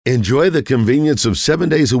Enjoy the convenience of 7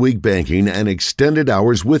 days a week banking and extended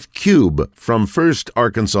hours with Cube from First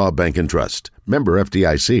Arkansas Bank and Trust. Member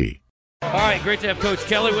FDIC. All right, great to have Coach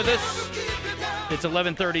Kelly with us. It's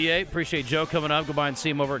 11:38. Appreciate Joe coming up. Go by and see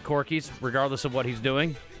him over at Corky's, regardless of what he's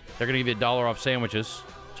doing. They're going to give you $1 off sandwiches,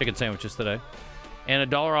 chicken sandwiches today,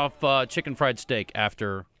 and $1 off chicken fried steak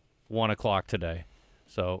after 1 o'clock today.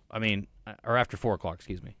 So, or after 4 o'clock,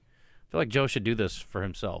 excuse me. I feel like Joe should do this for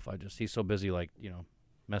himself. He's so busy,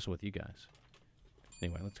 messing with you guys.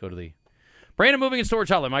 Anyway, let's go to the Brandon Moving and Storage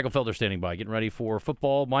Hotline. Michael Felder standing by, getting ready for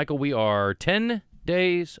football. Michael, we are 10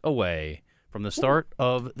 days away from the start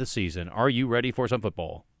of the season. Are you ready for some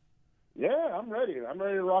football? Yeah, I'm ready. I'm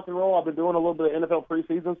ready to rock and roll. I've been doing a little bit of NFL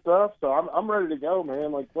preseason stuff, so I'm ready to go,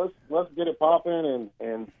 man. Let's get it popping,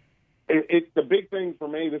 and it's the big thing for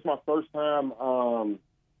me. This is my first time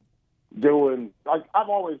doing. I've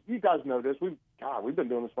always, you guys know this. We've been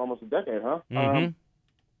doing this for almost a decade, huh? Mm-hmm.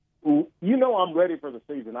 I'm ready for the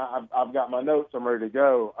season. I've got my notes. I'm ready to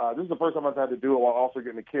go. This is the first time I've had to do it while also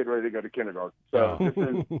getting a kid ready to go to kindergarten. So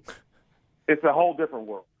it's a whole different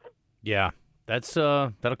world. Yeah,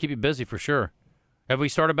 that'll keep you busy for sure. Have we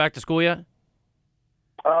started back to school yet?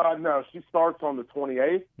 No, she starts on the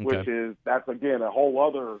 28th, okay. That's again a whole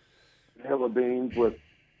other hill of beans with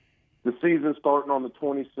the season starting on the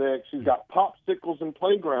 26th. She's got popsicles and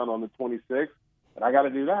playground on the 26th. And I got to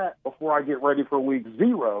do that before I get ready for week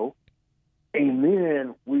 0, and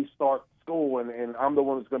then we start school. And I'm the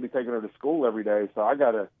one that's going to be taking her to school every day, so I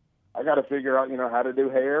got to figure out how to do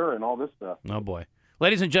hair and all this stuff. Oh boy,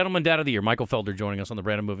 ladies and gentlemen, Dad of the Year, Michael Felder joining us on the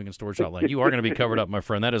Brandon Moving and Storage Hotline. You are going to be covered up, my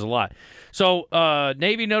friend. That is a lot. So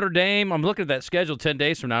Navy, Notre Dame. I'm looking at that schedule 10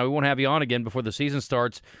 days from now. We won't have you on again before the season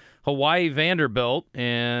starts. Hawaii, Vanderbilt,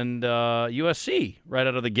 and USC right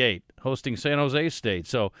out of the gate, hosting San Jose State.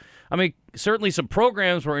 So, certainly some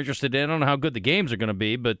programs we're interested in. I don't know how good the games are going to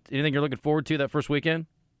be, but anything you're looking forward to that first weekend?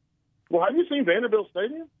 Well, have you seen Vanderbilt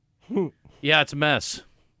Stadium? Yeah, it's a mess.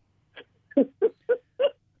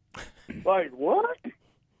 What?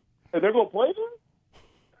 And they're going to play them?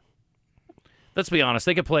 Let's be honest.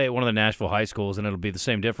 They could play at one of the Nashville high schools, and it'll be the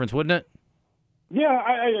same difference, wouldn't it? Yeah,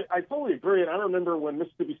 I totally agree. And I remember when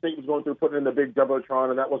Mississippi State was going through putting in the big Jumbotron,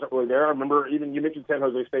 and that wasn't really there. I remember even you mentioned San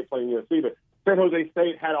Jose State playing USC, but San Jose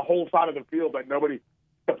State had a whole side of the field that nobody.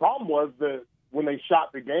 The problem was that when they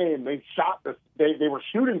shot the game, they were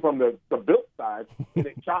shooting from the built side, and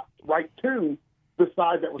it shot right to the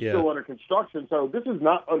side that was still under construction. So this is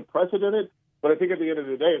not unprecedented, but I think at the end of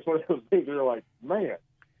the day, it's one of those things where you're like, man,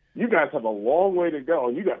 you guys have a long way to go,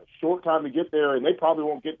 and you got a short time to get there, and they probably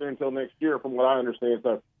won't get there until next year, from what I understand.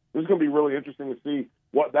 So this is going to be really interesting to see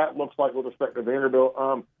what that looks like with respect to Vanderbilt.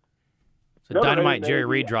 It's a dynamite Jerry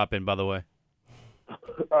Reed drop in, by the way.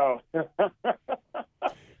 Oh.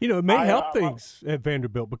 It may help things at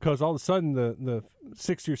Vanderbilt because all of a sudden the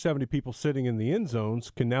 60 or 70 people sitting in the end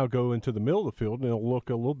zones can now go into the middle of the field, and it'll look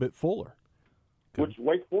a little bit fuller. Which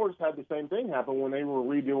Wake Forest had the same thing happen when they were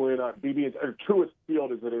redoing or Truist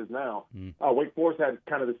Field as it is now. Wake Forest had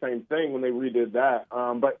kind of the same thing when they redid that.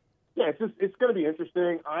 But yeah, it's going to be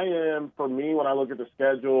interesting. For me, when I look at the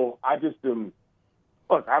schedule, I just am.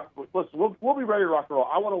 Look, we'll be ready to rock and roll.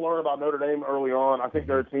 I want to learn about Notre Dame early on. I think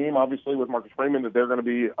they're a team, obviously, with Marcus Freeman, that they're going to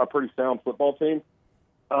be a pretty sound football team.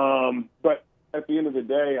 But at the end of the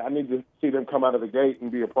day, I need to see them come out of the gate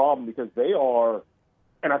and be a problem because they are,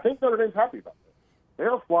 and I think Notre Dame's happy about it.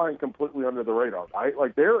 They're flying completely under the radar, right?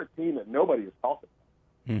 They're a team that nobody is talking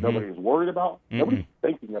about. Mm-hmm. Nobody is worried about. Mm-hmm. Nobody's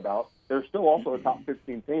thinking about. They're still also a top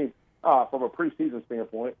 15 team from a preseason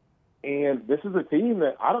standpoint. And this is a team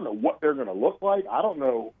that I don't know what they're going to look like. I don't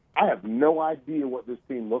know. I have no idea what this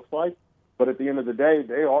team looks like. But at the end of the day,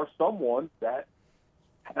 they are someone that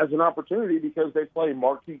has an opportunity because they play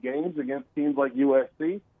marquee games against teams like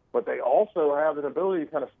USC. But they also have an ability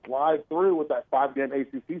to kind of slide through with that 5-game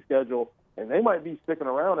ACC schedule. And they might be sticking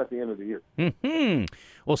around at the end of the year. Mm-hmm.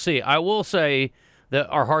 We'll see. I will say that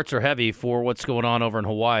our hearts are heavy for what's going on over in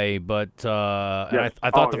Hawaii, but I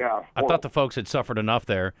thought the folks had suffered enough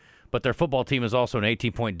there. But their football team is also an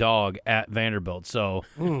 18-point dog at Vanderbilt, so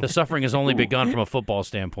the suffering has only begun from a football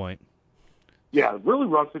standpoint. Yeah, really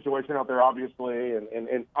rough situation out there, obviously.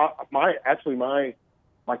 And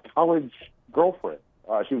my college girlfriend,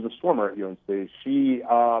 she was a swimmer at UNC. She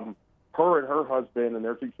her and her husband and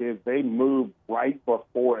their 2 kids, they moved right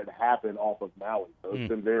before it happened off of Maui. So it's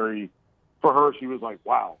been for her, she was like,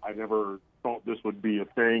 wow, I never thought this would be a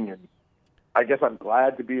thing. And I guess I'm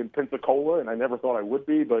glad to be in Pensacola, and I never thought I would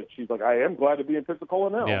be, but she's like, I am glad to be in Pensacola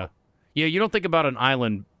now. Yeah. Yeah, you don't think about an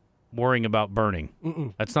island worrying about burning.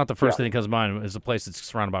 Mm-mm. That's not the first thing that comes to mind is a place that's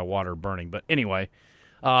surrounded by water burning. But anyway,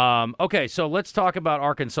 Okay, so let's talk about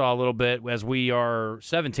Arkansas a little bit as we are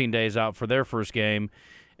 17 days out for their first game.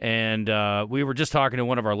 And we were just talking to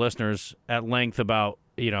one of our listeners at length about,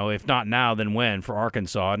 if not now, then when for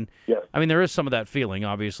Arkansas. And, Yes. I mean, there is some of that feeling,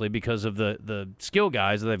 obviously, because of the skill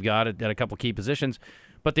guys that they've got at a couple key positions.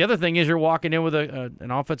 But the other thing is you're walking in with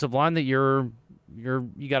an offensive line that you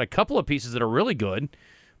got a couple of pieces that are really good,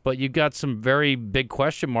 but you've got some very big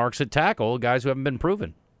question marks at tackle, guys who haven't been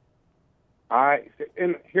proven.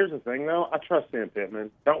 And here's the thing, though. I trust Sam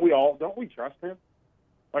Pittman. Don't we trust him?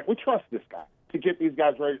 Like, we trust this guy to get these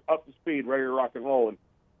guys ready, up to speed, ready to rock and roll. And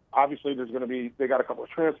obviously there's going to be – they got a couple of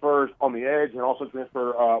transfers on the edge and also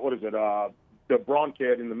transfer the Braun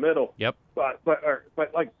kid in the middle. Yep. But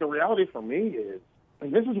like, the reality for me is,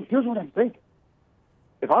 and here's what I'm thinking.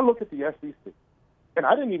 If I look at the SEC, and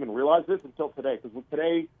I didn't even realize this until today, because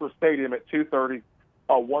today for Stadium at 2:30,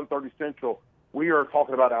 1:30 Central, we are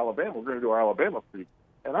talking about Alabama. We're going to do our Alabama preview.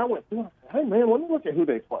 And I went through and I said, hey, man, let me look at who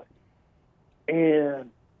they play. And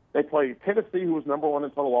they play Tennessee, who was number one in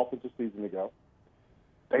total offense a season ago.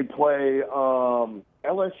 They play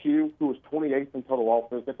LSU, who was 28th in total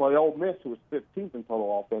offense. They play Ole Miss, who was 15th in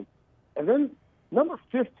total offense. And then number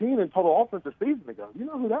 15 in total offense a season ago. You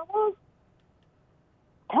know who that was?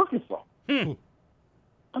 Arkansas. And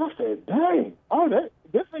I said, dang,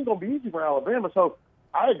 this ain't going to be easy for Alabama. So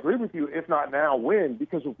I agree with you, if not now, when?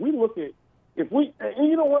 Because if we look at – and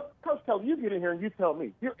you know what, Coach Kelly, you get in here and you tell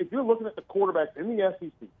me, if you're looking at the quarterbacks in the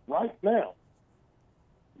SEC right now,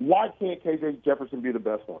 why can't KJ Jefferson be the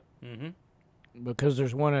best one? Mm-hmm. Because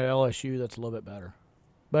there's one at LSU that's a little bit better.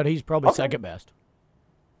 But he's probably second best.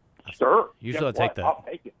 Sure. Usually I'll take that. I'll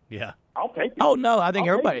take it. Yeah. I'll take it. Oh, no, I think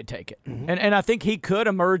everybody would take it. Mm-hmm. And I think he could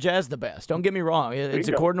emerge as the best. Don't get me wrong. It's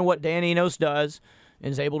according to what Dan Enos does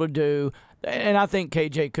and is able to do. And I think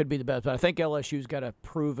KJ could be the best. But I think LSU's got a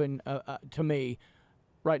proven, to me,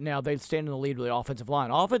 right now, they stand in the lead with the offensive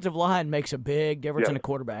line. Offensive line makes a big difference in a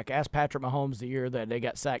quarterback. Ask Patrick Mahomes the year that they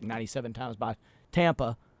got sacked 97 times by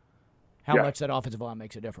Tampa how much that offensive line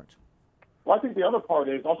makes a difference. Well, I think the other part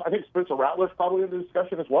is also I think Spencer Rattler's probably in the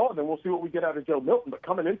discussion as well, and then we'll see what we get out of Joe Milton. But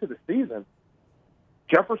coming into the season,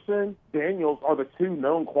 Jefferson, Daniels are the two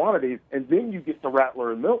known quantities, and then you get to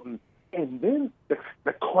Rattler and Milton. And then the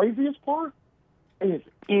craziest part is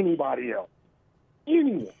anybody else.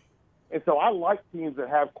 Anyone. And so I like teams that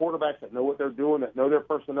have quarterbacks that know what they're doing, that know their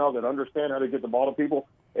personnel, that understand how to get the ball to people.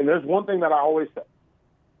 And there's one thing that I always say.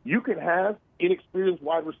 You can have inexperienced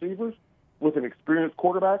wide receivers with an experienced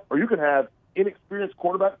quarterback, or you can have inexperienced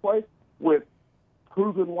quarterback play with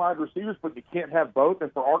proven wide receivers, but you can't have both.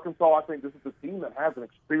 And for Arkansas, I think this is a team that has an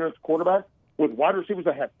experienced quarterback with wide receivers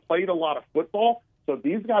that have played a lot of football. So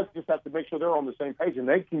these guys just have to make sure they're on the same page, and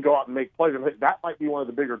they can go out and make plays. And that might be one of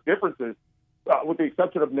the bigger differences, with the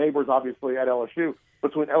exception of neighbors, obviously, at LSU,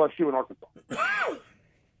 between LSU and Arkansas.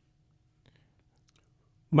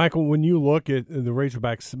 Michael, when you look at the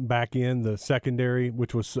Razorbacks back in the secondary,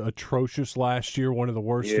 which was atrocious last year, one of the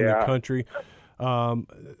worst in the country,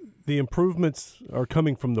 the improvements are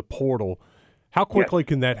coming from the portal. How quickly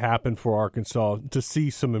can that happen for Arkansas to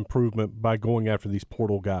see some improvement by going after these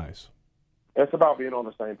portal guys? It's about being on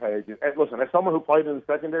the same page. And listen, as someone who played in the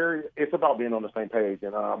secondary, it's about being on the same page.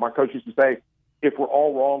 And my coach used to say, if we're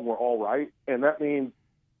all wrong, we're all right. And that means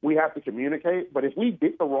we have to communicate. But if we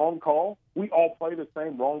get the wrong call, we all play the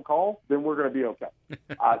same wrong call, then we're going to be okay.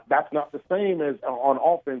 That's not the same as on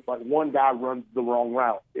offense, like one guy runs the wrong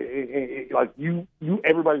route.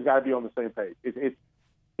 Everybody's got to be on the same page.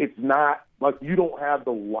 It's not like you don't have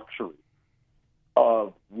the luxury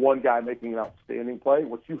of one guy making an outstanding play.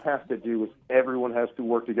 What you have to do is everyone has to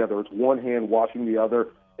work together. It's one hand washing the other,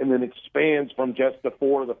 and then expands from just the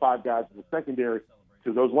 4 or the 5 guys in the secondary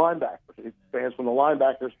to those linebackers. It expands from the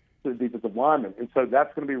linebackers to the defensive linemen, and so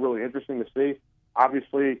that's going to be really interesting to see.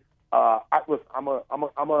 Obviously, I'm a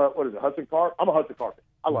what is it, Hudson Card? I'm a Hudson Card fan.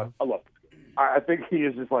 I love this guy. I think he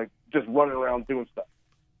is just running around doing stuff,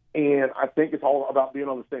 and I think it's all about being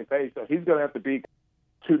on the same page. So he's going to have to be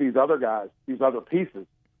to these other guys, these other pieces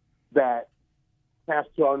that have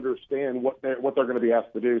to understand what they're going to be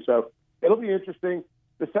asked to do. So it'll be interesting.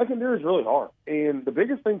 The secondary is really hard. And the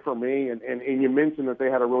biggest thing for me, and you mentioned that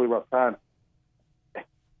they had a really rough time,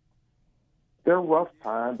 the rough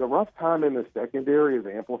time in the secondary is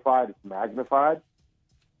amplified, it's magnified,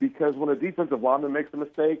 because when a defensive lineman makes a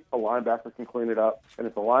mistake, a linebacker can clean it up. And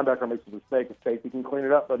if a linebacker makes a mistake, a safety can clean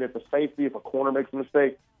it up. But if a corner makes a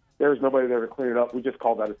mistake, there's nobody there to clean it up. We just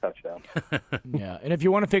call that a touchdown. Yeah, and if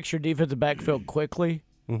you want to fix your defensive backfield quickly,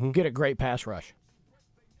 get a great pass rush.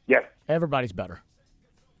 Yes. Everybody's better.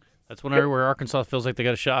 That's where Arkansas feels like they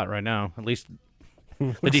got a shot right now. At least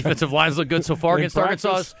The defensive lines look good so far In against practice.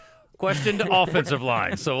 Arkansas's questioned offensive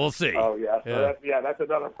line, so we'll see. Oh, yeah. So that's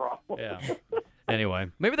another problem. Yeah. Anyway,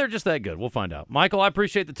 maybe they're just that good. We'll find out. Michael, I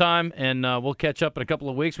appreciate the time, and we'll catch up in a couple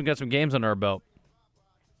of weeks. We've got some games under our belt.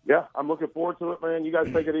 Yeah, I'm looking forward to it, man. You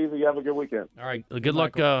guys take it easy. You have a good weekend. All right. Good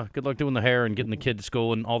luck. Good luck doing the hair and getting the kid to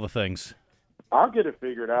school and all the things. I'll get it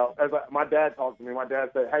figured out. My dad talked to me. My dad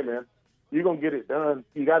said, "Hey, man, you're gonna get it done.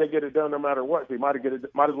 You got to get it done no matter what. So you might as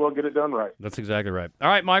well get it done right." That's exactly right. All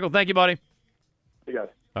right, Michael. Thank you, buddy. You guys.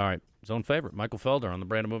 All right. Zone favorite, Michael Felder on the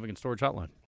Brandon Moving and Storage Hotline.